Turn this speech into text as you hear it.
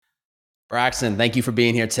Braxton, thank you for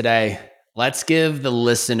being here today. Let's give the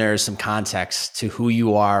listeners some context to who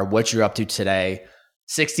you are, what you're up to today.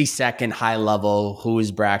 60-second high level. Who is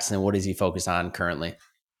Braxton? What does he focus on currently?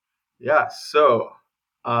 Yeah, so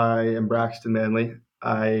I am Braxton Manley.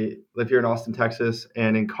 I live here in Austin, Texas,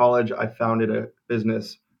 and in college I founded a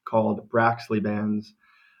business called Braxley Bands.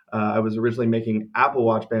 I was originally making Apple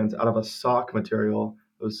Watch bands out of a sock material.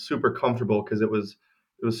 It was super comfortable because it was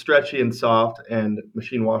stretchy and soft and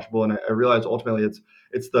machine washable. And I realized ultimately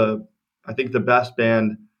it's the I think the best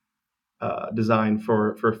band design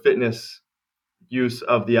for fitness use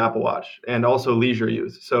of the Apple Watch and also leisure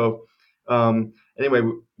use. So anyway,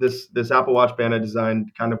 this Apple Watch band I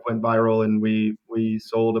designed kind of went viral, and we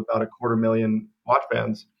sold about 250,000 watch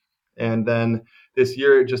bands. And then this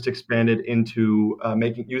year it just expanded into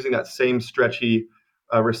making using that same stretchy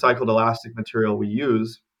recycled elastic material we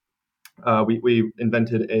use. We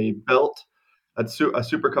invented a belt, a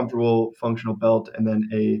super comfortable functional belt, and then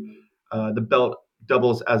the belt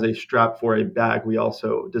doubles as a strap for a bag we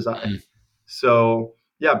also designed. Mm. So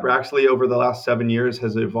yeah, Braxley over the last 7 years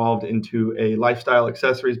has evolved into a lifestyle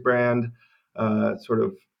accessories brand, sort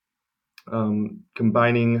of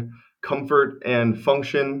combining comfort and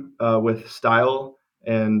function with style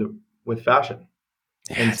and with fashion.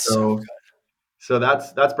 Yeah, And it's so so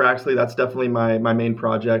that's Braxley. That's definitely my main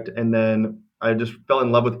project. And then I just fell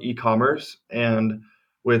in love with e-commerce and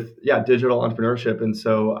with digital entrepreneurship. And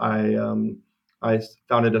so I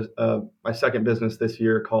founded my second business this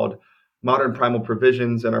year called Modern Primal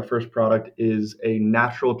Provisions, and our first product is a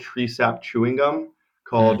natural tree sap chewing gum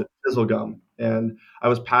good. called Sizzle Gum. And I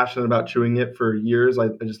was passionate about chewing it for years. I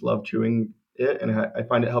just love chewing it, and I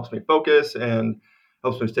find it helps me focus and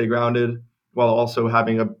helps me stay grounded while also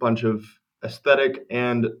having a bunch of aesthetic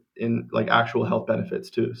and in like actual health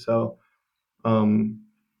benefits too. So um,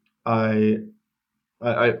 I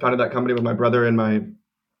I founded that company with my brother and my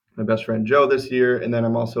best friend Joe this year, and then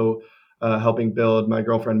I'm also helping build my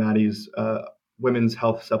girlfriend Maddie's women's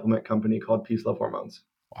health supplement company called Peace Love Hormones.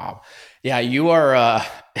 Wow. Yeah, you are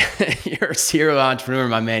you're a serial entrepreneur,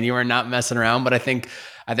 my man. You are not messing around. But I think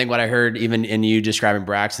what I heard even in you describing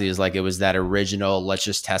Braxley is like it was that original, let's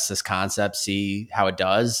just test this concept, see how it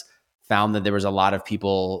does. Found that there was a lot of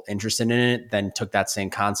people interested in it, then took that same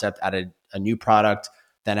concept, added a new product,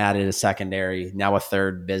 then added a secondary, now a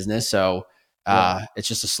third business. So Yeah. it's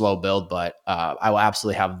just a slow build, but I will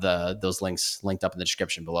absolutely have those links linked up in the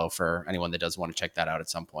description below for anyone that does want to check that out at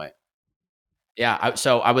some point. Yeah,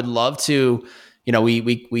 so I would love to.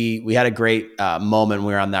 We had a great moment.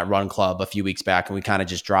 We were on that run club a few weeks back, and we kind of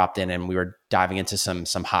just dropped in and we were diving into some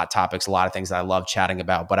hot topics, a lot of things that I love chatting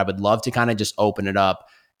about. But I would love to kind of just open it up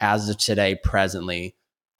as of today, presently.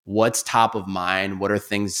 What's top of mind? What are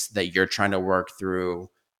things that you're trying to work through?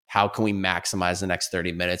 How can we maximize the next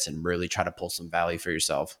 30 minutes and really try to pull some value for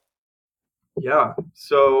yourself? Yeah.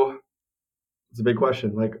 So it's a big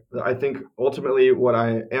question. Like I think ultimately what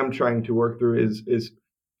I am trying to work through is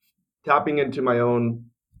tapping into my own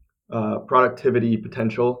productivity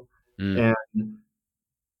potential. Mm, And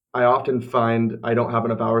I often find I don't have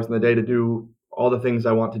enough hours in the day to do all the things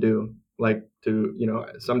I want to do. Like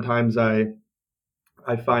sometimes I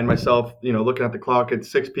find myself, looking at the clock.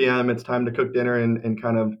 It's 6 p.m. It's time to cook dinner and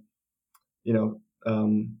kind of, you know,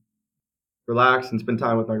 um, relax and spend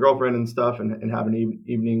time with my girlfriend and stuff and have an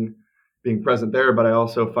evening being present there. But I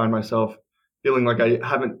also find myself feeling like I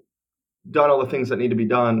haven't done all the things that need to be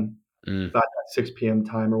done mm, by that 6 p.m.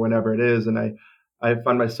 time or whenever it is. And I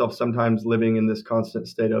find myself sometimes living in this constant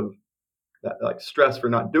state of that, like stress for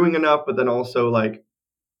not doing enough, but then also like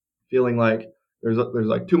feeling like there's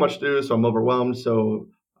like too much to do, so I'm overwhelmed. So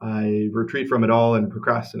I retreat from it all and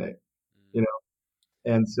procrastinate, you know.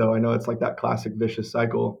 And so I know it's like that classic vicious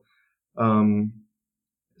cycle. Um,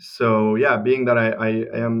 so yeah, being that I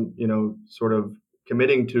am sort of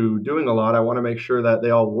committing to doing a lot, I want to make sure that they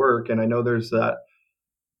all work. And I know there's that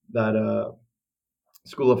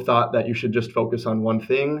school of thought that you should just focus on one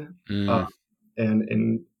thing, uh, mm,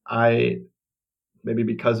 and I maybe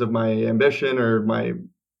because of my ambition or my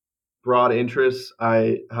broad interests,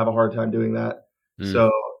 I have a hard time doing that. mm, So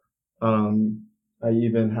um, I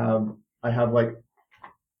even have like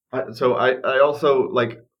I also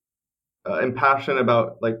like am passionate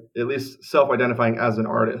about like at least self-identifying as an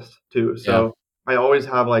artist too. yeah. So I always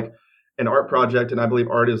have like an art project, and I believe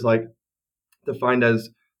art is like defined as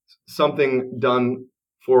something done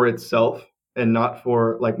for itself and not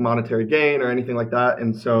for like monetary gain or anything like that.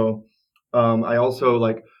 And so I also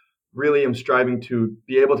like really am striving to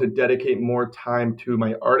be able to dedicate more time to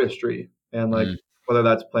my artistry and like Mm, whether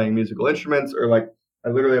that's playing musical instruments or like I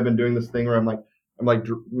literally have been doing this thing where I'm like, I'm like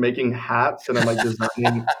making hats, and I'm like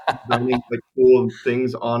designing like cool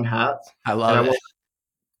things on hats. I And love it.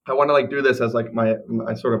 I want to like do this as like my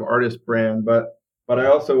sort of artist brand, but I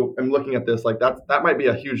also am looking at this like that might be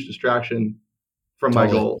a huge distraction from my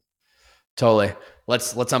Totally. goal. Totally.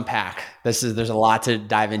 Let's unpack. There's a lot to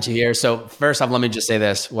dive into here. So first off, let me just say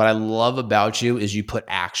this. What I love about you is you put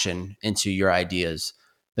action into your ideas.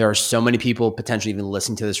 There are so many people potentially even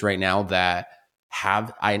listening to this right now that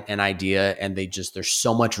have an idea and there's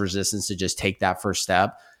so much resistance to just take that first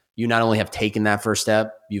step. You not only have taken that first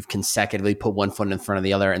step, you've consecutively put one foot in front of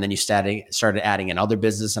the other, and then you started adding another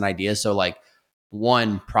business and ideas. So like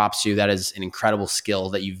one, props to you. That is an incredible skill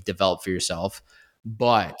that you've developed for yourself.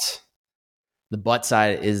 But the but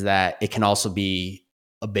side is that it can also be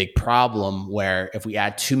a big problem where if we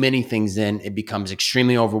add too many things in, it becomes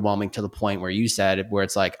extremely overwhelming to the point where you said, where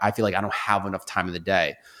it's like, I feel like I don't have enough time in the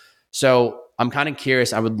day. So I'm kind of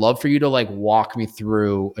curious. I would love for you to like walk me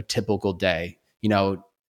through a typical day.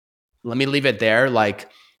 Let me leave it there. Like,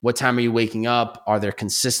 what time are you waking up? Are there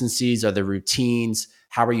consistencies? Are there routines?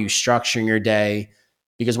 How are you structuring your day?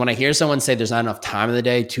 Because when I hear someone say there's not enough time in the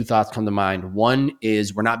day, two thoughts come to mind. One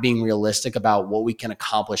is we're not being realistic about what we can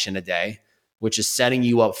accomplish in a day, which is setting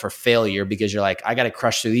you up for failure because you're like, I got to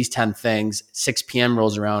crush through these 10 things. 6 p.m.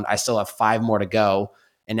 rolls around. I still have 5 more to go.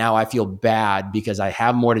 And now I feel bad because I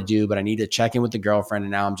have more to do, but I need to check in with the girlfriend.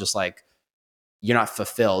 And now I'm just like, you're not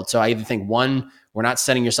fulfilled. So I either think one, we're not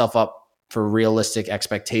setting yourself up for realistic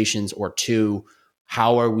expectations, or two,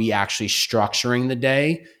 how are we actually structuring the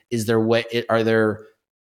day? Is there what are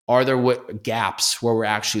there what gaps where we're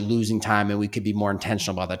actually losing time and we could be more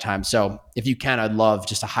intentional about that time? So if you can, I'd love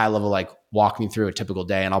just a high level, like walk me through a typical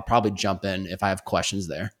day, and I'll probably jump in if I have questions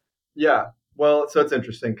there. Yeah. Well, so it's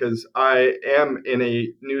interesting because I am in a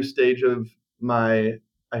new stage of my,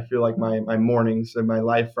 I feel like my mornings and my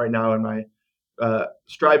life right now, and my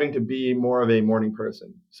striving to be more of a morning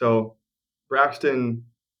person. So Braxton,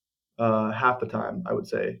 half the time, I would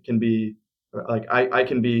say, can be like I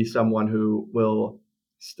can be someone who will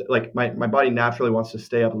like my body naturally wants to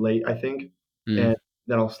stay up late, I think, and Mm,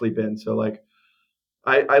 then I'll sleep in. So like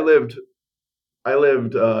I lived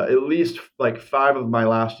at least like 5 of my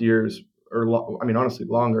last years, or I mean, honestly,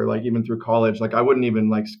 longer. Like even through college, like I wouldn't even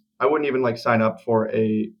like sign up for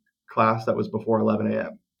a class that was before 11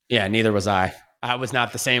 a.m. yeah, neither was I. I was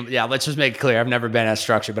not the same. Yeah, let's just make it clear. I've never been as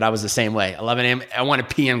structured, but I was the same way. 11 a.m. I wanted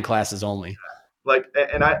PM classes only. Like,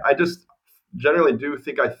 and I just generally do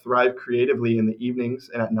think I thrive creatively in the evenings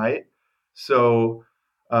and at night. So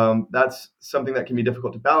that's something that can be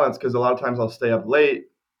difficult to balance because a lot of times I'll stay up late,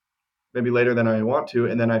 maybe later than I want to,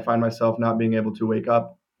 and then I find myself not being able to wake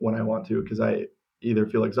up when I want to because I either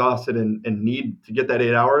feel exhausted and need to get that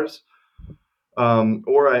 8 hours,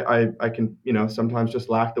 or I can sometimes just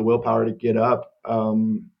lack the willpower to get up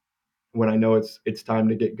when I know it's time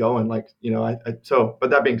to get going. Like so. But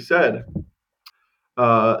that being said,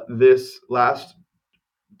 this last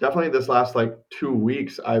definitely this last like 2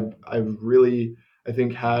 weeks, I've really I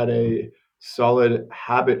think had a solid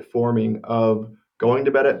habit forming of going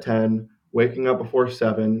to bed at 10, waking up before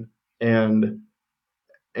 7, and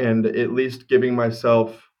and at least giving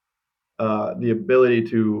myself the ability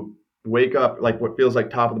to wake up like what feels like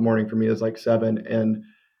top of the morning for me is like 7,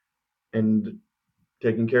 and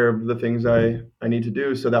taking care of the things I need to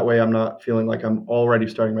do so that way I'm not feeling like I'm already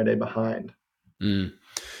starting my day behind. Mm.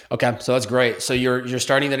 Okay, so that's great. So you're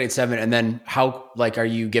starting that at 7, and then how like are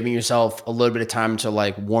you giving yourself a little bit of time to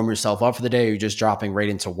like warm yourself up for the day? Or you're just dropping right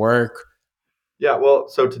into work? Yeah, well,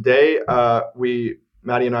 so today we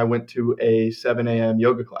Maddie and I went to a 7 a.m.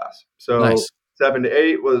 yoga class. So Nice, 7 to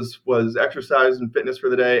 8 was exercise and fitness for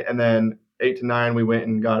the day, and then 8 to 9 we went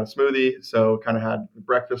and got a smoothie. So kind of had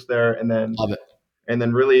breakfast there, love it. and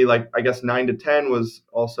then really like I guess 9 to 10 was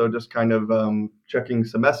also just kind of checking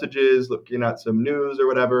some messages, looking at some news or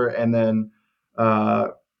whatever, and then uh,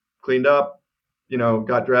 cleaned up,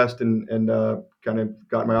 got dressed and kind of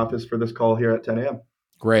got in my office for this call here at 10 a.m.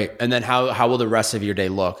 Great. And then how will the rest of your day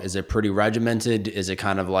look? Is it pretty regimented? Is it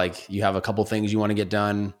kind of like you have a couple things you want to get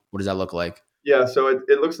done? What does that look like? Yeah, so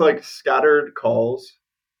it looks like scattered calls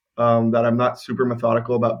that I'm not super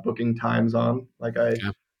methodical about booking times on. Like Okay.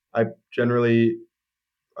 I generally,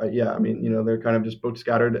 yeah, I mean, they're kind of just booked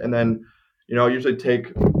scattered, and then, I usually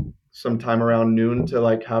take some time around noon to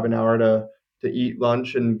like have an hour to eat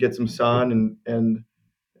lunch and get some sun and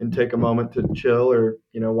take a moment to chill or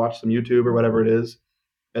watch some YouTube or whatever it is,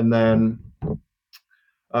 and then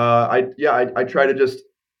I try to just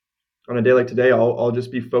on a day like today I'll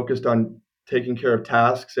just be focused on taking care of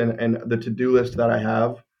tasks and the to do list that I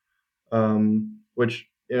have, which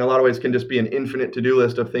in a lot of ways can just be an infinite to-do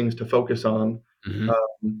list of things to focus on. Hmm.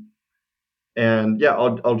 Um, and yeah,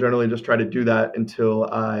 I'll generally just try to do that until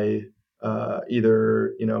I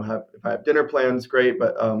either have if I have dinner plans, great.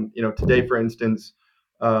 But today, for instance,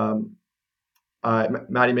 um,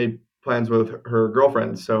 Maddie made plans with her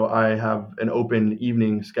girlfriend, so I have an open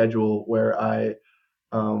evening schedule where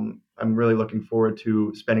I'm really looking forward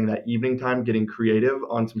to spending that evening time getting creative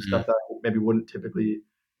on some Hmm. stuff that I maybe wouldn't typically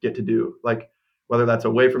get to do. Like whether that's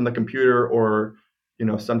away from the computer or,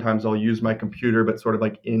 sometimes I'll use my computer, but sort of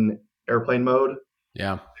like in airplane mode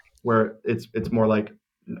Yeah. where it's more like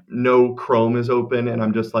no Chrome is open and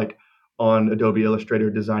I'm just like on Adobe Illustrator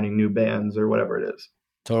designing new bands or whatever it is.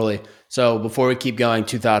 Totally. So before we keep going,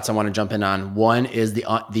 two thoughts I want to jump in on. One is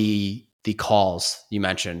the calls you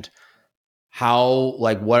mentioned. How,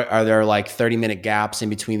 like, what are there, like 30-minute gaps in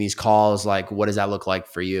between these calls? Like, what does that look like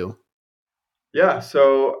for you? Yeah,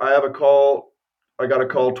 so I have a call. I got a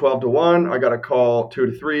call 12 to 1, I got a call 2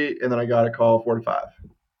 to 3, and then I got a call 4 to 5.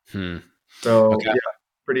 Hmm. So Okay. yeah,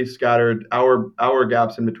 pretty scattered hour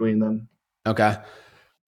gaps in between them. Okay.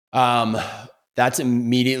 Um, that's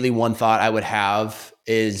immediately one thought I would have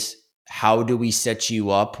is, how do we set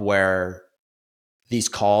you up where these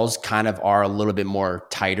calls kind of are a little bit more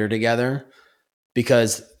tighter together?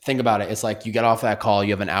 Because think about it. It's like you get off that call,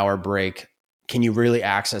 you have an hour break. Can you really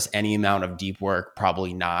access any amount of deep work?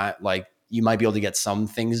 Probably not. Like, you might be able to get some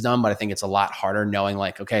things done, but I think it's a lot harder knowing,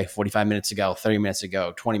 like, okay, 45 minutes ago, 30 minutes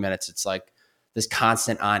ago, 20 minutes. It's like this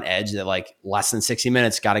constant on edge that, like, less than 60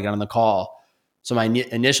 minutes, got to get on the call. So my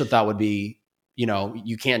initial thought would be,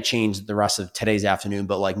 you can't change the rest of today's afternoon,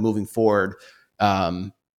 but like moving forward,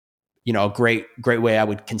 um, a great way I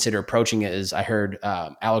would consider approaching it is, I heard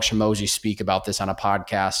Alex Hormozy speak about this on a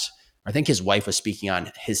podcast. I think his wife was speaking on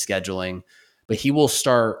his scheduling, but he will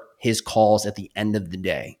start his calls at the end of the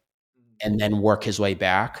day and then work his way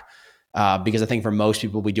back. Because I think for most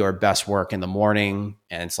people, we do our best work in the morning,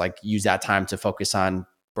 and it's like use that time to focus on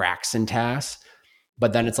Braxton tasks.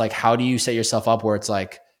 But then it's like, how do you set yourself up where it's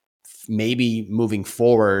like, maybe moving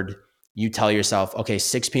forward, you tell yourself, okay,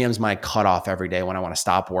 6 p.m. is my cutoff every day when I want to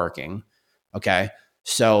stop working. Okay.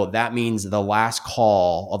 So that means the last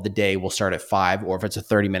call of the day will start at 5, or if it's a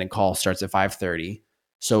 30-minute call, starts at 5:30.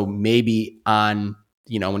 So maybe when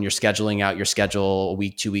you're scheduling out your schedule a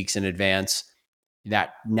week, 2 weeks in advance,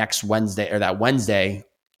 that next Wednesday or that Wednesday,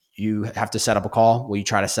 you have to set up a call. Well, you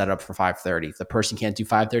try to set it up for 5:30. If the person can't do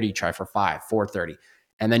 5:30, you try for 4:30.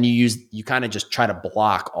 And then you kind of just try to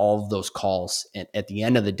block all of those calls. And at the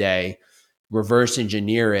end of the day, reverse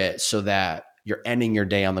engineer it so that you're ending your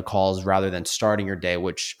day on the calls rather than starting your day,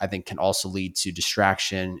 which I think can also lead to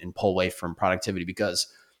distraction and pull away from productivity,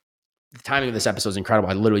 because the timing of this episode is incredible.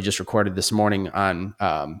 I literally just recorded this morning on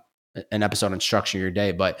an episode on structuring your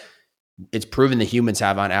day, but it's proven that humans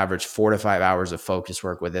have on average 4 to 5 hours of focus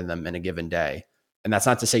work within them in a given day. And that's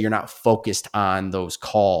not to say you're not focused on those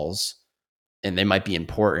calls, and they might be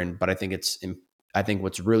important, but I think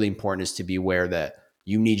what's really important is to be aware that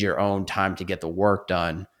you need your own time to get the work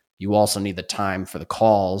done. You also need the time for the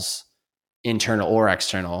calls, internal or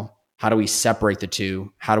external. How do we separate the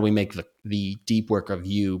two? How do we make the deep work of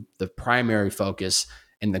you the primary focus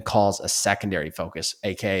and the calls a secondary focus,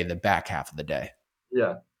 aka the back half of the day?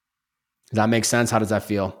 Yeah. Does that make sense? How does that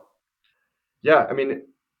feel? Yeah. I mean,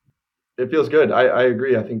 it feels good. I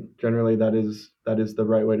agree. I think generally that is the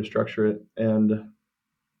right way to structure it. And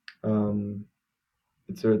um,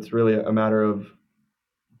 it's really a matter of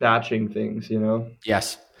batching things.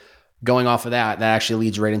 Yes. Going off of that, that actually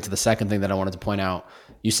leads right into the second thing that I wanted to point out.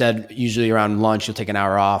 You said usually around lunch, you'll take an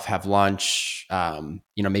hour off, have lunch,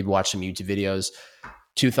 maybe watch some YouTube videos.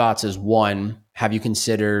 Two thoughts is, one, have you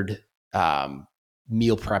considered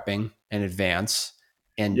meal prepping in advance?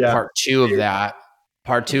 And Yeah. part two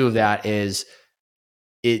of that is,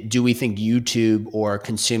 do we think YouTube or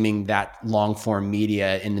consuming that long form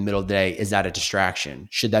media in the middle of the day, is that a distraction?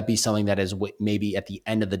 Should that be something that is maybe at the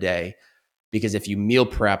end of the day? Because if you meal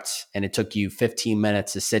prepped and it took you 15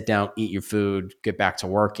 minutes to sit down, eat your food, get back to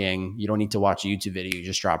working, you don't need to watch a YouTube video. You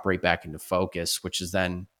just drop right back into focus, which is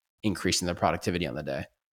then increasing the productivity on the day.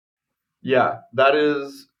 Yeah. That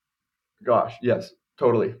is, gosh, yes,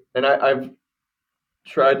 totally. And I've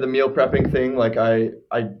tried the meal prepping thing. Like I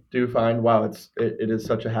do find, wow, it is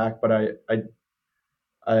such a hack, but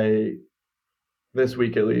I this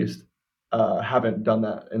week at least haven't done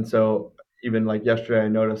that. And so even like yesterday, I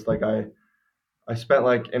noticed like I spent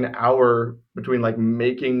like an hour between like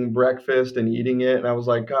making breakfast and eating it, and I was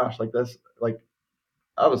like, gosh, like this, like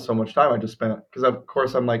that was so much time I just spent. Because of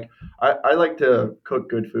course I'm like I like to cook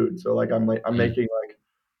good food, so like I'm Mm. making like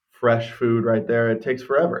fresh food right there. It takes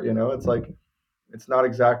forever. It's like it's not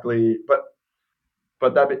exactly, but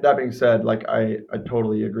but that being said, like I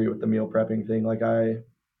totally agree with the meal prepping thing. Like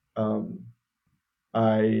um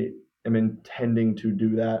I am intending to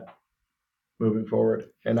do that moving forward,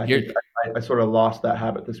 and I You're think I sort of lost that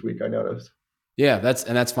habit this week. I noticed. Yeah,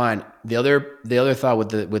 that's fine. The other thought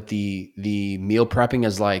with the meal prepping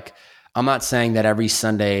is like, I'm not saying that every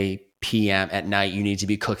Sunday PM at night you need to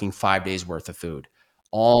be cooking 5 days worth of food.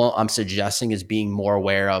 All I'm suggesting is being more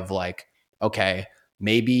aware of like, okay,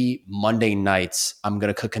 maybe Monday nights I'm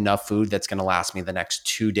gonna cook enough food that's gonna last me the next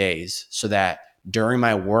 2 days so that during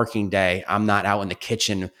my working day, I'm not out in the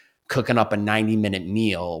kitchen cooking up a 90-minute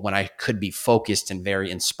meal when I could be focused and very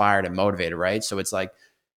inspired and motivated, right? So it's like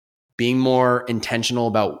being more intentional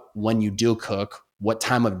about when you do cook, what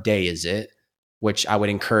time of day is it, which I would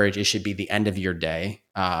encourage it should be the end of your day.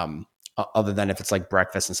 Other than if it's like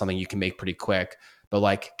breakfast and something you can make pretty quick, but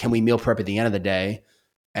like, can we meal prep at the end of the day?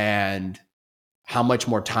 And how much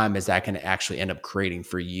more time is that going to actually end up creating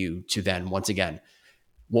for you to then, once again,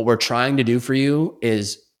 what we're trying to do for you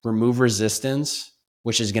is remove resistance,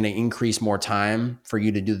 which is going to increase more time for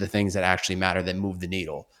you to do the things that actually matter, that move the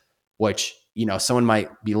needle. Which, someone might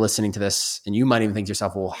be listening to this and you might even think to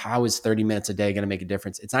yourself, well, how is 30 minutes a day going to make a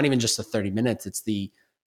difference? It's not even just the 30 minutes.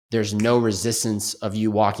 There's no resistance of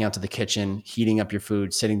you walking out to the kitchen, heating up your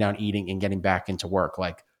food, sitting down, eating, and getting back into work.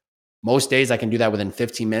 Like most days I can do that within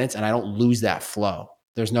 15 minutes and I don't lose that flow.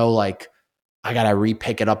 There's no like, I got to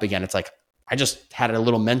re-pick it up again. It's like, I just had a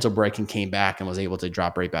little mental break and came back and was able to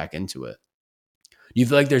drop right back into it. Do you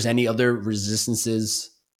feel like there's any other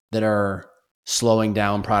resistances that are slowing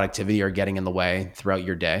down productivity or getting in the way throughout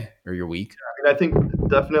your day or your week? I mean, I think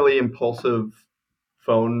definitely impulsive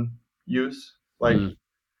phone use, like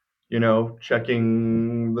Mm,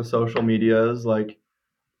 checking the social medias, like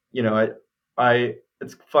you know, I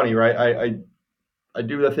it's funny, right? I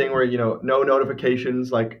do the thing where no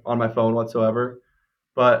notifications like on my phone whatsoever,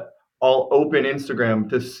 but I'll open Instagram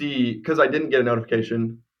to see because I didn't get a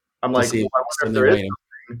notification. I'm to like, see well, if I there's wonder if something there is waiting.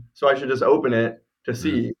 something, so I should just open it to Mm.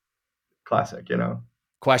 see. Classic.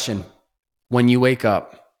 Question. When you wake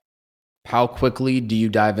up, how quickly do you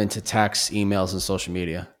dive into texts, emails, and social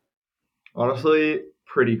media? Honestly,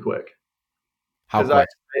 pretty quick How because I,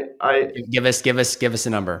 quick? I Give us a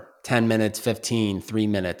number. 10 minutes, 15, 3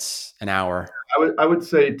 minutes, an hour. I would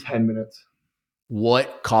say 10 minutes.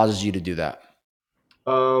 What causes you to do that?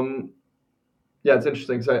 Um, yeah, it's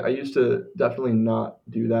interesting because I used to definitely not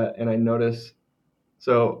do that, and I noticed.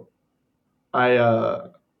 So I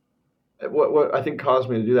what I think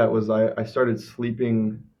caused me to do that was I started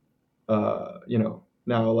sleeping,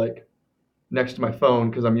 now like next to my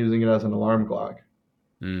phone because I'm using it as an alarm clock.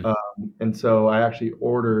 Mm, And so I actually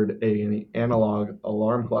ordered an analog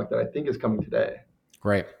alarm clock that I think is coming today.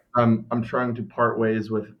 great. I'm trying to part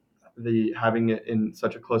ways with the having it in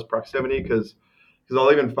such a close proximity because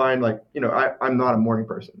I'll even find like I'm not a morning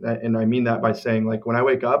person, and I mean that by saying like when I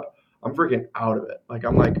wake up I'm freaking out of it. Like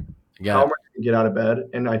I'm like, I get how am I it. going to get out of bed?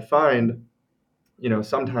 And I find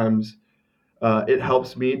sometimes it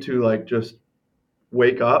helps me to like just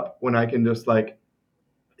wake up when I can just like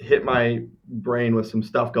hit my brain with some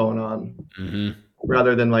stuff going on Mm-hmm.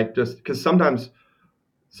 rather than like just because sometimes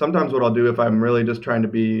what I'll do if I'm really just trying to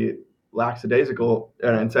be lackadaisical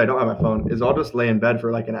and say I don't have my phone is I'll just lay in bed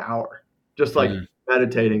for like an hour, just like Mm.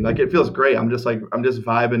 meditating. Like it feels great. I'm just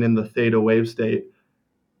vibing in the theta wave state,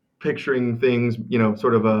 picturing things,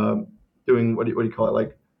 sort of doing what do you call it,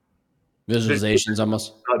 like visual Visualizations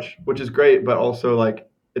almost. touch, which is great, but also like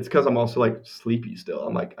it's because I'm also like sleepy still.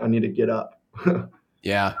 I'm like I need to get up.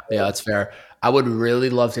 Yeah, yeah, that's fair. I would really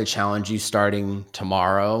love to challenge you starting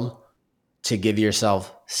tomorrow to give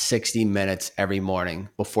yourself 60 minutes every morning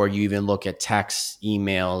before you even look at texts,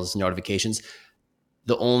 emails, notifications.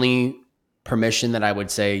 The only permission that I would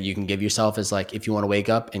say you can give yourself is like if you want to wake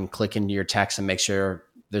up and click into your text and make sure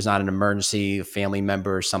there's not an emergency, a family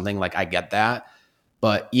member or something, like I get that.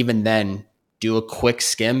 But even then, do a quick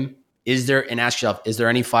skim. And ask yourself, is there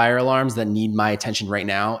any fire alarms that need my attention right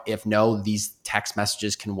now? If no, these text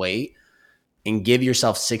messages can wait, and give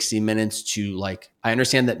yourself 60 minutes to like, I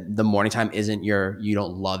understand that the morning time isn't you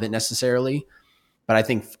don't love it necessarily, but I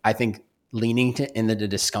think leaning to into the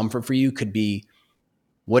discomfort for you could be,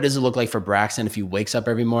 what does it look like for Braxton if he wakes up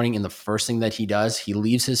every morning and the first thing that he does, he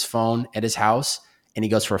leaves his phone at his house and he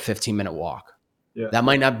goes for a 15-minute walk? Yeah. That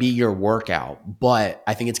might not be your workout, but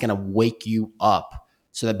I think it's going to wake you up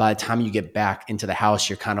so that by the time you get back into the house,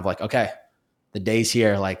 you're kind of like, okay, the day's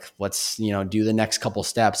here. Like, let's, do the next couple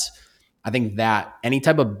steps. I think that any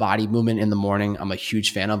type of body movement in the morning, I'm a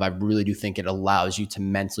huge fan of. I really do think it allows you to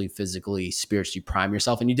mentally, physically, spiritually prime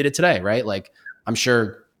yourself. And you did it today, right? Like, I'm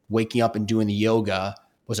sure waking up and doing the yoga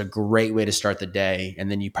was a great way to start the day. And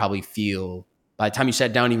then you probably feel, by the time you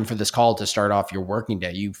sat down even for this call to start off your working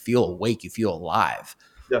day, you feel awake, you feel alive.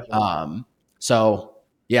 Definitely. Um, so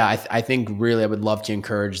yeah, I think really I would love to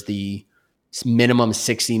encourage the minimum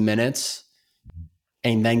 60 minutes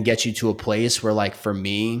and then get you to a place where, like, for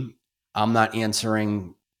me, I'm not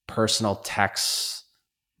answering personal texts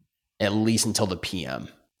at least until the PM,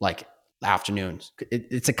 like afternoons.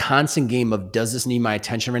 It's a constant game of, does this need my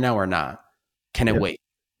attention right now or not? Can it Yeah, wait?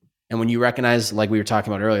 And when you recognize, like we were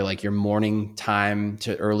talking about earlier, like your morning time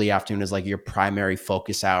to early afternoon is like your primary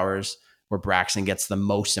focus hours where Braxton gets the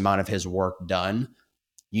most amount of his work done,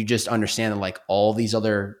 you just understand that like all these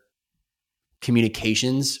other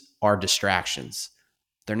communications are distractions.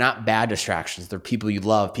 They're not bad distractions. They're people you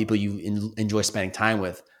love, people you enjoy spending time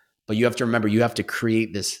with. But you have to remember, you have to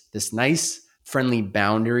create this nice, friendly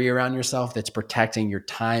boundary around yourself that's protecting your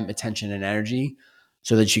time, attention, and energy,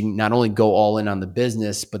 so that you can not only go all in on the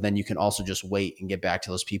business, but then you can also just wait and get back to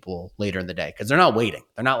those people later in the day. Because they're not waiting.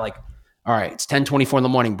 They're not like, all right, it's 10:24 in the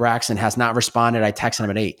morning. Braxton has not responded. I texted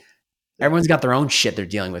him at 8. yeah, Everyone's got their own shit they're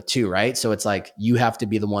dealing with too, right? So it's like you have to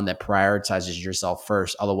be the one that prioritizes yourself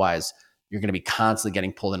first. Otherwise, you're going to be constantly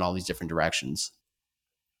getting pulled in all these different directions.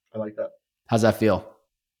 I like that. How's that feel?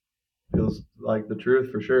 Feels like the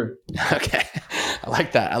truth for sure. Okay. I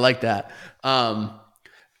like that. I like that.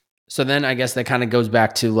 So then I guess that kind of goes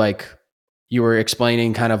back to like you were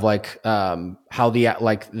explaining kind of like how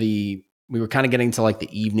we were kind of getting to like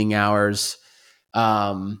the evening hours.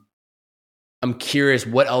 Um, I'm curious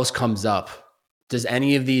what else comes up. Does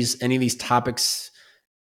any of these topics,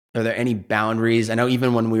 are there any boundaries? I know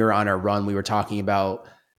even when we were on our run, we were talking about,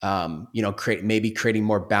 creating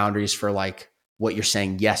more boundaries for like what you're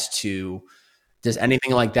saying yes to. Does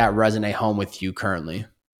anything like that resonate home with you currently?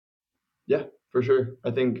 Yeah, for sure.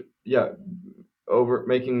 I think, yeah, over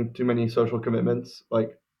making too many social commitments, like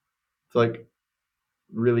it's like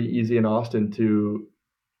really easy in Austin to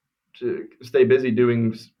stay busy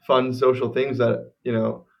doing fun social things that,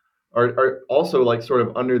 are also like sort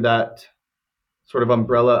of under that sort of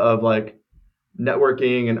umbrella of like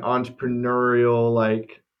networking and entrepreneurial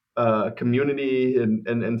like community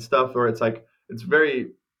and stuff, where it's like it's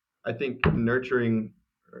very, I think, nurturing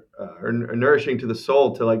or nourishing to the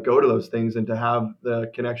soul to like go to those things and to have the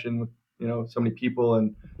connection with so many people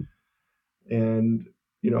and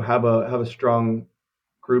have a strong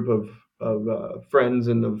group of friends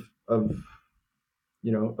and of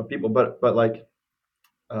people, but like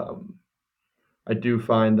um, I do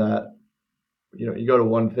find that you go to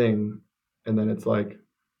one thing and then it's like,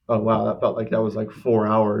 oh wow, that felt like that was like 4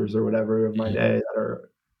 hours or whatever of my day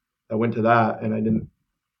that went to that, and I didn't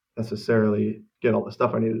necessarily get all the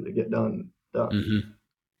stuff I needed to get done. Mm-hmm.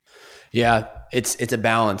 Yeah, it's a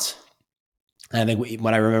balance. And I think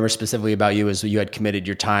what I remember specifically about you is you had committed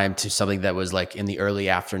your time to something that was like in the early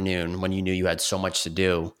afternoon when you knew you had so much to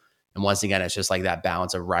do. And once again, it's just like that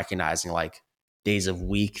balance of recognizing like days of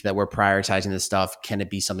week that we're prioritizing this stuff. Can it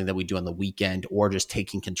be something that we do on the weekend, or just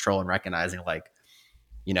taking control and recognizing like,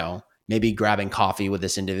 maybe grabbing coffee with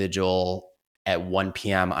this individual at 1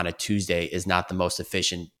 p.m. on a Tuesday is not the most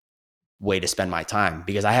efficient way to spend my time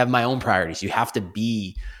because I have my own priorities. You have to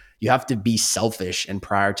be selfish and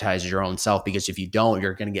prioritize your own self, because if you don't,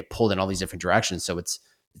 you're going to get pulled in all these different directions. So it's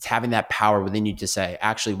having that power within you to say,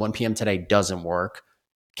 actually 1 p.m. today doesn't work.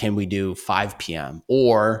 Can we do 5 p.m.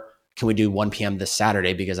 or can we do 1 p.m. this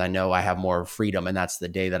Saturday, because I know I have more freedom and that's the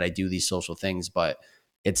day that I do these social things. But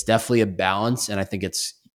it's definitely a balance, and I think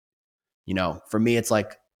it's, for me it's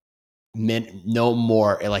like no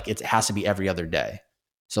more, like it has to be every other day.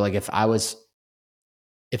 So like if I was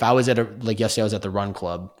at like yesterday I was at the run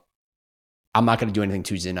club, I'm not going to do anything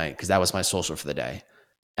Tuesday night because that was my social for the day.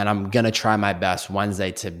 And I'm going to try my best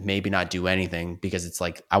Wednesday to maybe not do anything, because it's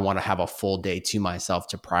like I want to have a full day to myself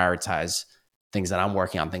to prioritize things that I'm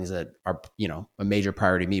working on, things that are, a major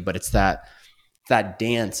priority to me. But it's that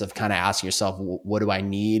dance of kind of asking yourself, what do I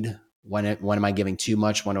need? When am I giving too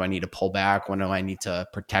much? When do I need to pull back? When do I need to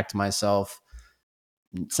protect myself?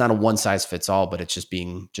 It's not a one size fits all, but it's just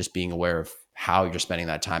being aware of how you're spending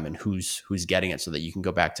that time and who's getting it, so that you can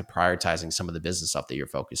go back to prioritizing some of the business stuff that you're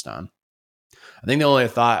focused on. I think the only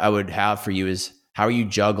thought I would have for you is, how are you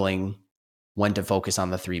juggling when to focus on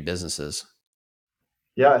the three businesses?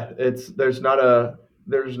 Yeah, it's there's not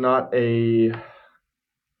a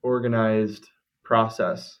organized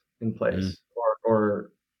process in Mm, place,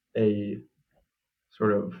 or a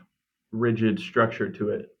sort of rigid structure to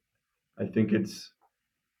it. I think it's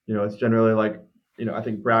generally like, I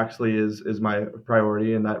think Braxley is my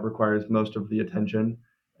priority, and that requires most of the attention.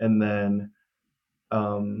 And then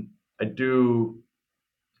I do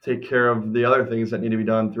take care of the other things that need to be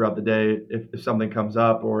done throughout the day if something comes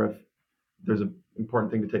up or if there's an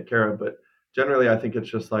important thing to take care of. But generally, I think it's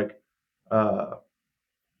just like, uh,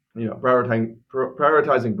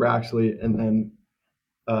 prioritizing Braxley, and then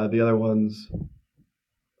the other ones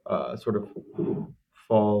sort of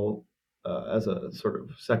fall as a sort of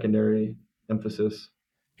secondary emphasis.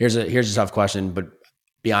 Here's a tough question, but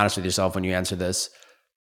be honest with yourself when you answer this.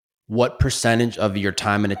 What percentage of your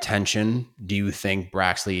time and attention do you think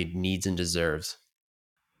Braxley needs and deserves?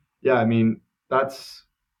 Yeah, I mean that's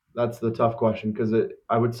the tough question because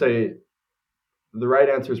I would say the right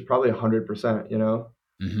answer is probably 100%.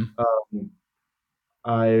 Mm-hmm. Um,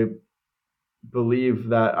 I believe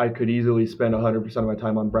that I could easily spend 100% of my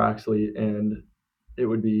time on Braxley and it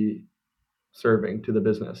would be serving to the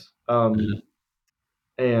business. Mm-hmm.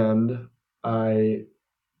 And I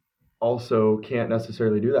also can't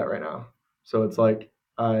necessarily do that right now. So it's like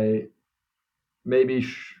I maybe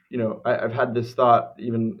I've had this thought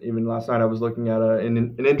even last night. I was looking at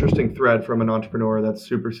an interesting thread from an entrepreneur that's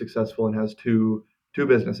super successful and has two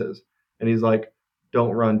businesses, and he's like,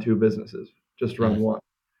 "Don't run two businesses, just run Mm-hmm. one."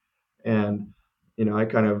 And I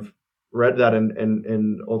kind of read that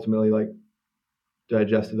and ultimately like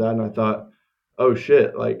digested that, and I thought, "Oh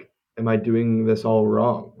shit! Like, am I doing this all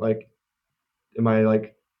wrong? Like, am I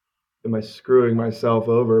like am I screwing myself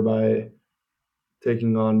over by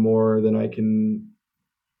taking on more than I can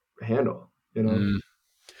handle?" Mm.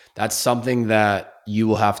 That's something that you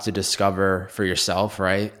will have to discover for yourself,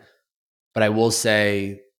 right? But I will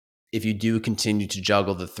say, if you do continue to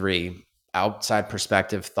juggle the three, outside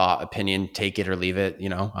perspective, thought, opinion, take it or leave it.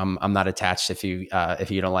 I'm not attached if you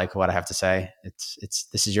don't like what I have to say. It's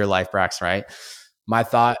this is your life, Brax, right? My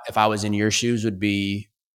thought, if I was in your shoes, would be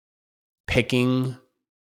picking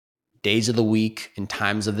days of the week and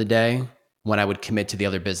times of the day when I would commit to the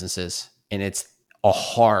other businesses. And it's a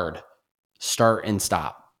hard start and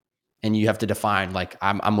stop. And you have to define like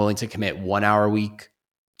I'm willing to commit 1 hour a week,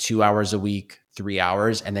 2 hours a week, 3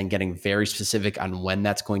 hours, and then getting very specific on when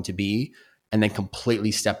that's going to be, and then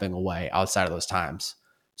completely stepping away outside of those times.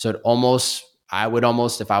 So I would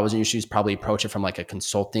almost, if I was in your shoes, probably approach it from like a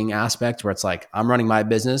consulting aspect where it's like I'm running my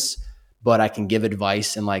business, but I can give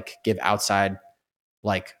advice and like give outside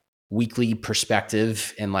like weekly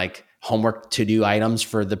perspective and like homework to do items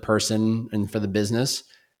for the person and for the business,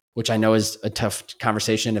 which I know is a tough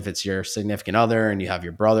conversation if it's your significant other and you have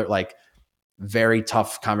your brother, like very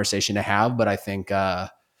tough conversation to have. But I think I'm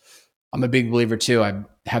a big believer too. I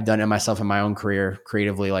have done it myself in my own career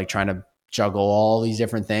creatively, like trying to juggle all these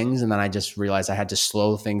different things. And then I just realized I had to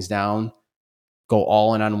slow things down, go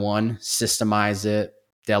all in on one, systemize it,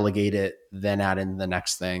 delegate it, then add in the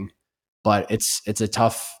next thing. But it's a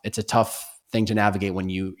tough thing to navigate when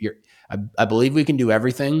I believe we can do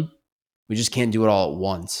everything. We just can't do it all at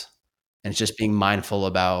once. And it's just being mindful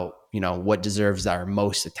about, what deserves our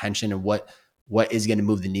most attention and what is going to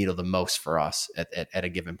move the needle the most for us at a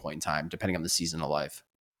given point in time, depending on the season of life.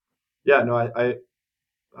 Yeah, no,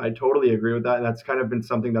 I totally agree with that. And that's kind of been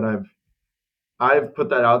something that I've put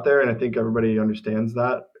that out there, and I think everybody understands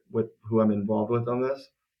that with who I'm involved with on this.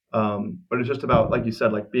 But it's just about, like you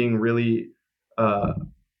said, like being really uh,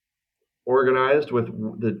 organized with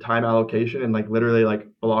the time allocation and like literally like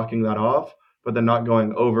blocking that off, but then not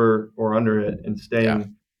going over or under it and Yeah.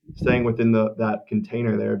 staying within that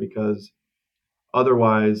container there, because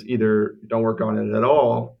otherwise either don't work on it at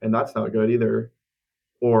all, and that's not good either,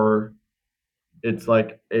 or it's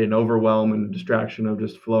like an overwhelm and distraction of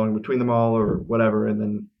just flowing between them all or whatever,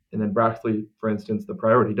 and then Braxley, for instance, the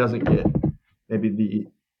priority doesn't get maybe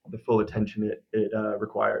the full attention it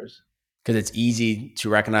requires. Because it's easy to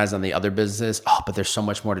recognize on the other businesses, oh, but there's so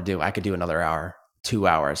much more to do. I could do another hour, 2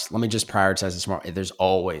 hours. Let me just prioritize this more. There's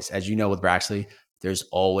always, as you know, with Braxley, there's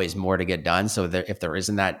always more to get done. So if there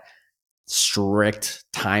isn't that strict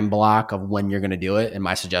time block of when you're going to do it, and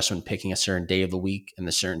my suggestion, picking a certain day of the week and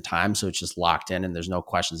a certain time, so it's just locked in and there's no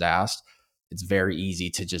questions asked, it's very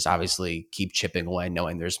easy to just obviously keep chipping away,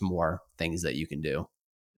 knowing there's more things that you can do.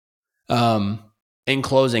 Um, in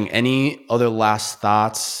closing, any other last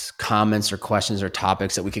thoughts, comments, or questions or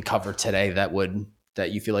topics that we could cover today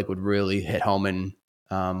that you feel like would really hit home and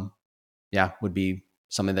yeah, would be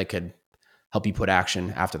something that could help you put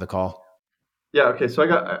action after the call? Yeah, okay, so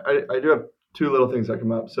I do have two little things that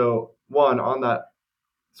come up. So one, on that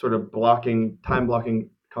sort of time blocking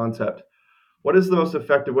concept, what is the most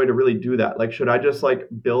effective way to really do that? Like, should I just like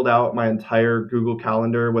build out my entire Google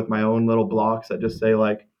Calendar with my own little blocks that just say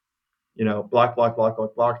like, block, block, block,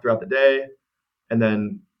 block, block throughout the day, and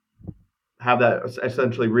then have that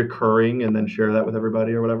essentially recurring and then share that with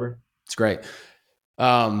everybody or whatever? It's great.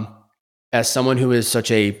 Um, As someone who is such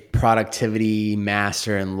a productivity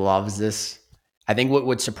master and loves this, I think what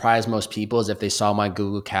would surprise most people is if they saw my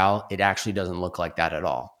Google Cal, it actually doesn't look like that at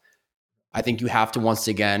all. I think you have to once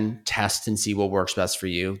again test and see what works best for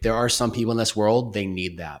you. There are some people in this world, they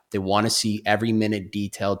need that. They want to see every minute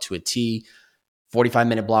detailed to a T.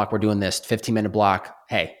 45-minute block, we're doing this. 15-minute block.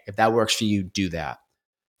 Hey, if that works for you, do that.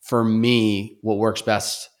 For me, what works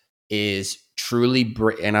best is truly,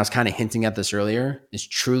 and I was kind of hinting at this earlier, is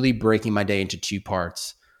truly breaking my day into two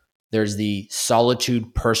parts. There's the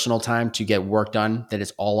solitude personal time to get work done that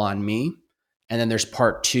is all on me. And then there's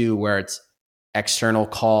part two where it's external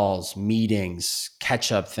calls, meetings,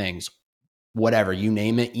 catch up things, whatever, you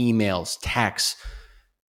name it, emails, texts.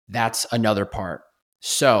 That's another part.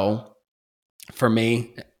 So for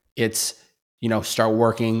me, it's, start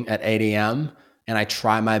working at 8 a.m. and I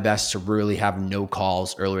try my best to really have no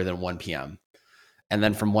calls earlier than 1 p.m. And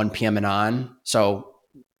then from 1 p.m. and on, so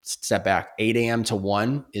step back, 8 a.m. to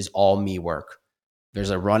 1 is all me work.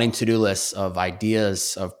 There's a running to-do list of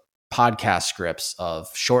ideas, of podcast scripts, of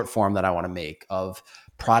short form that I want to make, of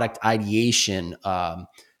product ideation, uh,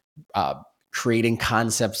 creating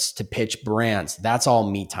concepts to pitch brands. That's all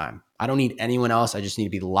me time. I don't need anyone else. I just need to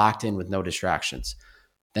be locked in with no distractions.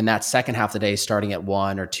 Then that second half of the day, starting at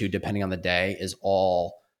 1 or 2, depending on the day, is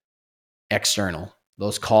all external.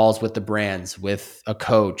 Those calls with the brands, with a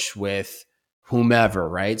coach, with whomever,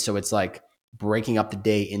 right? So it's like breaking up the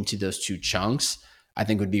day into those two chunks, I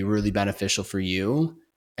think would be really beneficial for you.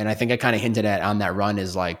 And I think I kind of hinted at on that run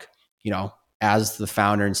is like, as the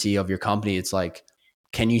founder and CEO of your company, it's like,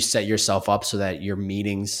 can you set yourself up so that your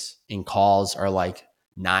meetings and calls are like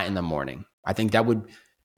not in the morning? I think that would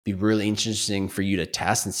be really interesting for you to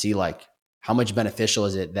test and see like how much beneficial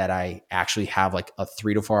is it that I actually have like a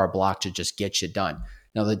 3 to 4 hour block to just get shit done.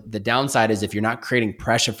 Now, the downside is if you're not creating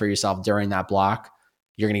pressure for yourself during that block,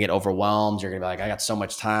 you're going to get overwhelmed. You're going to be like, I got so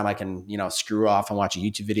much time. I can, screw off and watch a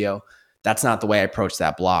YouTube video. That's not the way I approach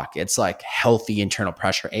that block. It's like healthy internal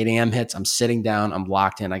pressure. 8 a.m. hits, I'm sitting down, I'm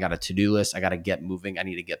locked in. I got a to-do list. I got to get moving. I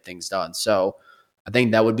need to get things done. So I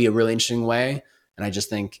think that would be a really interesting way. And I just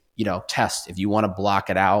think, test. If you want to block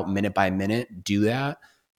it out minute by minute, do that.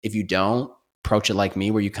 If you don't, approach it like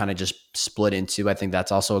me, where you kind of just split into. I think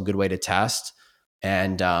that's also a good way to test.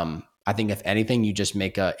 And I think if anything, you just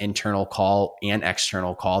make an internal call and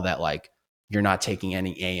external call that like you're not taking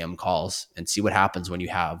any AM calls and see what happens when you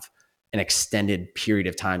have an extended period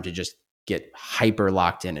of time to just get hyper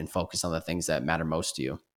locked in and focus on the things that matter most to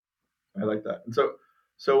you. I like that. And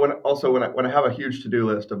so when I have a huge to-do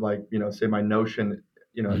list of like, say my Notion,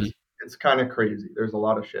 Mm-hmm. it's kind of crazy. There's a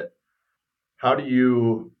lot of shit. How do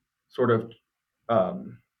you sort of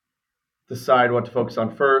um, decide what to focus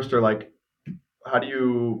on first, or like how do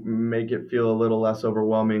you make it feel a little less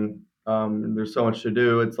overwhelming? There's so much to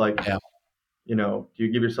do. It's like, Yeah. do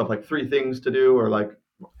you give yourself like three things to do, or like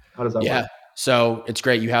how does that work? Yeah. So it's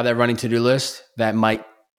great. You have that running to-do list that might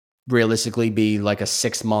realistically be like a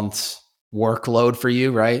 6 months workload for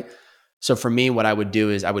you, right? So for me, what I would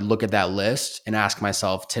do is I would look at that list and ask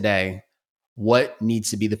myself today, what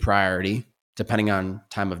needs to be the priority, depending on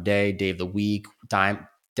time of day of the week, time,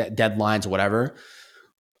 deadlines, whatever.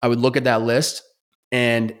 I would look at that list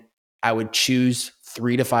and I would choose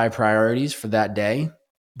 3 to 5 priorities for that day.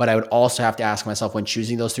 But I would also have to ask myself when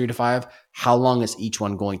choosing those 3 to 5, how long is each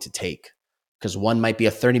one going to take? Because one might be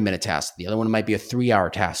a 30-minute task, the other one might be a 3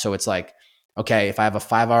 hour task. So it's like, okay, if I have a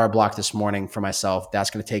 5 hour block this morning for myself, that's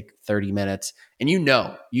going to take 30 minutes. And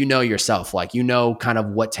yourself, like, kind of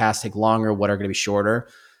what tasks take longer, what are going to be shorter.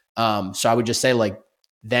 So I would just say, like,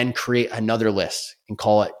 then create another list and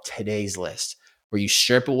call it today's list, where you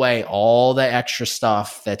strip away all the extra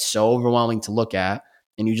stuff that's so overwhelming to look at.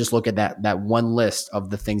 And you just look at that one list of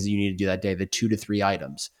the things that you need to do that day, the 2 to 3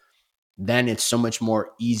 items. Then it's so much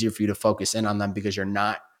more easier for you to focus in on them because you're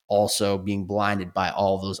not also being blinded by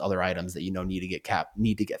all those other items that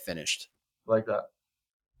need to get finished. Like that.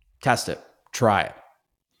 Test it. Try it.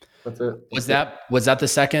 That's it. Was That's it. that the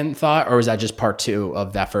second thought, or was that just part two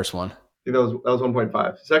of that first one? I think that was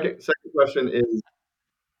 1.5. Second question is,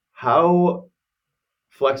 how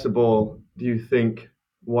flexible do you think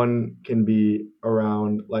one can be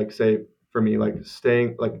around, like, say for me, like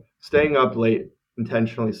staying up late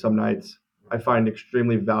intentionally some nights I find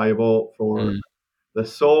extremely valuable for Mm, the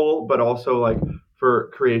soul, but also like for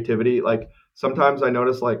creativity. Like sometimes I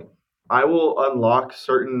notice like I will unlock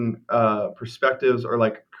certain perspectives or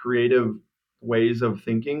like creative ways of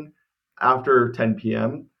thinking after 10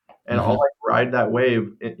 p.m. and I'll mhm, like ride that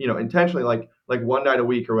wave, intentionally, like one night a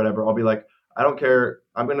week or whatever. I'll be like, I don't care.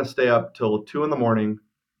 I'm gonna stay up till 2 in the morning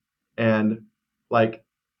and like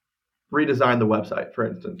redesign the website, for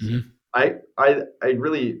instance. mhm. I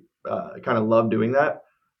really kind of love doing that,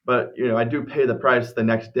 but I do pay the price the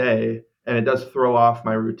next day, and it does throw off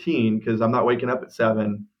my routine because I'm not waking up at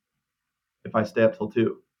 7 if I stay up till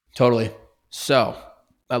 2. Totally. So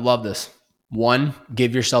I love this. One,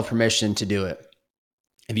 give yourself permission to do it.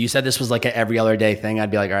 If you said this was like an every other day thing,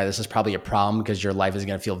 I'd be like, all right, this is probably a problem because your life is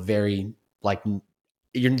going to feel very like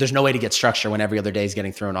there's no way to get structure when every other day is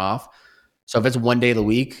getting thrown off. So if it's one day of the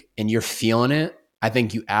week and you're feeling it, I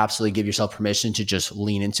think you absolutely give yourself permission to just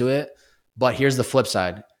lean into it. But here's the flip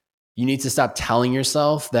side. You need to stop telling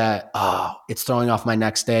yourself that, oh, it's throwing off my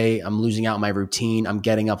next day. I'm losing out on my routine. I'm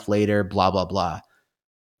getting up later, blah, blah, blah.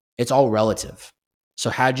 It's all relative. So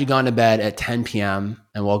had you gone to bed at 10 p.m.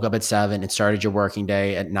 and woke up at 7 and started your working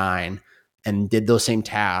day at 9 and did those same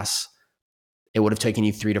tasks, it would have taken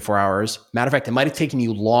you 3 to 4 hours. Matter of fact, it might have taken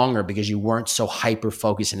you longer because you weren't so hyper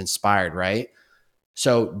focused and inspired, right?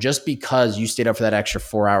 So just because you stayed up for that extra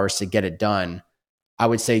 4 hours to get it done, I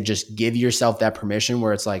would say just give yourself that permission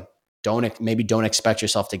where it's like, don't expect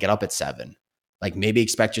yourself to get up at 7. Like maybe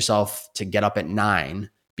expect yourself to get up at 9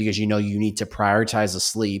 because you need to prioritize the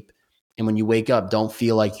sleep. And when you wake up, don't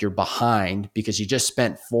feel like you're behind because you just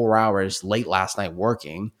spent 4 hours late last night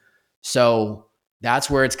working. So that's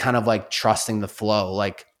where it's kind of like trusting the flow.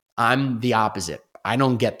 Like I'm the opposite. I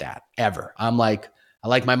don't get that ever. I'm like, I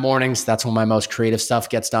like my mornings. That's when my most creative stuff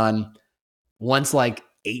gets done. Once like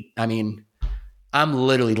 8, I'm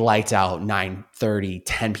literally lights out 9:30,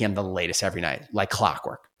 10 p.m. the latest every night, like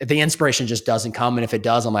clockwork. If the inspiration just doesn't come, and if it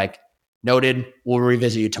does, I'm like, noted, we'll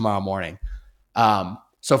revisit you tomorrow morning.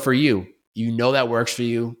 So for you, that works for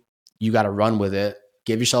you. You got to run with it.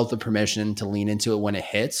 Give yourself the permission to lean into it when it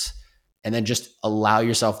hits, and then just allow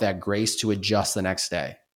yourself that grace to adjust the next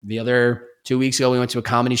day. The other 2 weeks ago, we went to a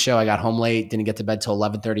comedy show. I got home late, didn't get to bed till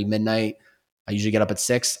 11:30 midnight. I usually get up at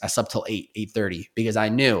 6. I slept till 8:30 because I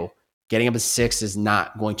knew getting up at 6 is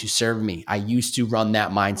not going to serve me. I used to run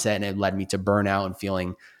that mindset and it led me to burnout and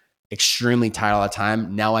feeling extremely tired all the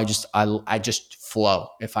time. Now I just flow.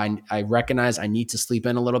 If I recognize I need to sleep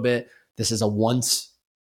in a little bit, this is a once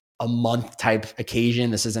a month type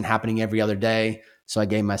occasion. This isn't happening every other day. So I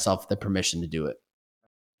gave myself the permission to do it.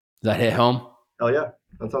 Does that hit home? Hell yeah.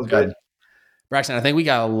 That sounds Good. great. Braxton, I think we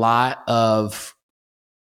got a lot of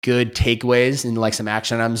good takeaways and like some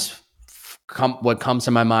action items. What comes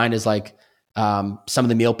to my mind is like some of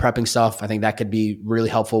the meal prepping stuff. I think that could be really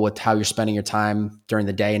helpful with how you're spending your time during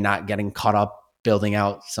the day and not getting caught up building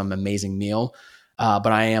out some amazing meal. But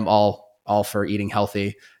I am all for eating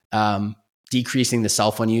healthy. Decreasing the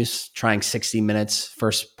cell phone use, trying 60 minutes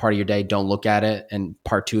first part of your day, don't look at it. And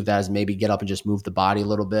part 2 of that is maybe get up and just move the body a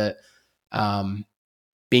little bit.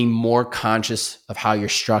 Being more conscious of how you're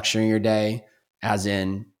structuring your day, as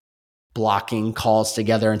in blocking calls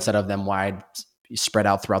together instead of them wide spread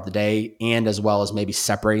out throughout the day, and as well as maybe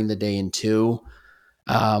separating the day in two.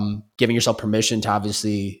 Giving yourself permission to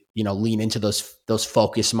obviously, lean into those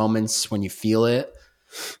focus moments when you feel it.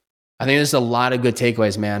 I think there's a lot of good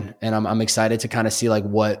takeaways, man. And I'm excited to kind of see like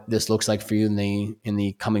what this looks like for you in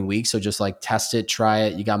the coming weeks. So just like test it, try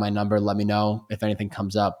it. You got my number. Let me know if anything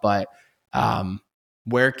comes up. But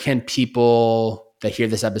where can people that hear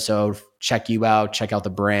this episode check you out, check out the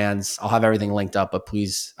brands? I'll have everything linked up, but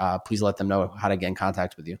please let them know how to get in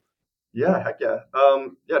contact with you. Yeah, heck yeah.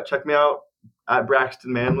 Check me out at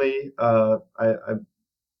Braxton Manley. I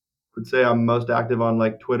would say I'm most active on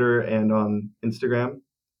like Twitter and on Instagram.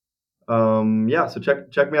 So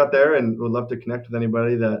check me out there, and would love to connect with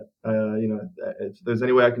anybody that if there's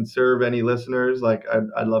any way I can serve any listeners, like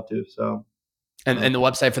I'd love to. So and the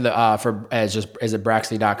website for the is it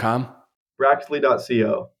braxley.com?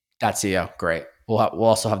 Braxley.co. .co. Great. We'll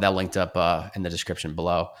also have that linked up in the description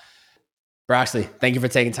below. Braxley, thank you for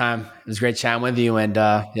taking time. It was great chatting with you, and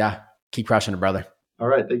keep crushing it, brother. All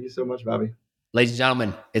right, thank you so much, Bobby. Ladies and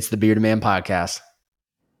gentlemen, it's the Bearded Man Podcast.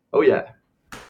 Oh yeah.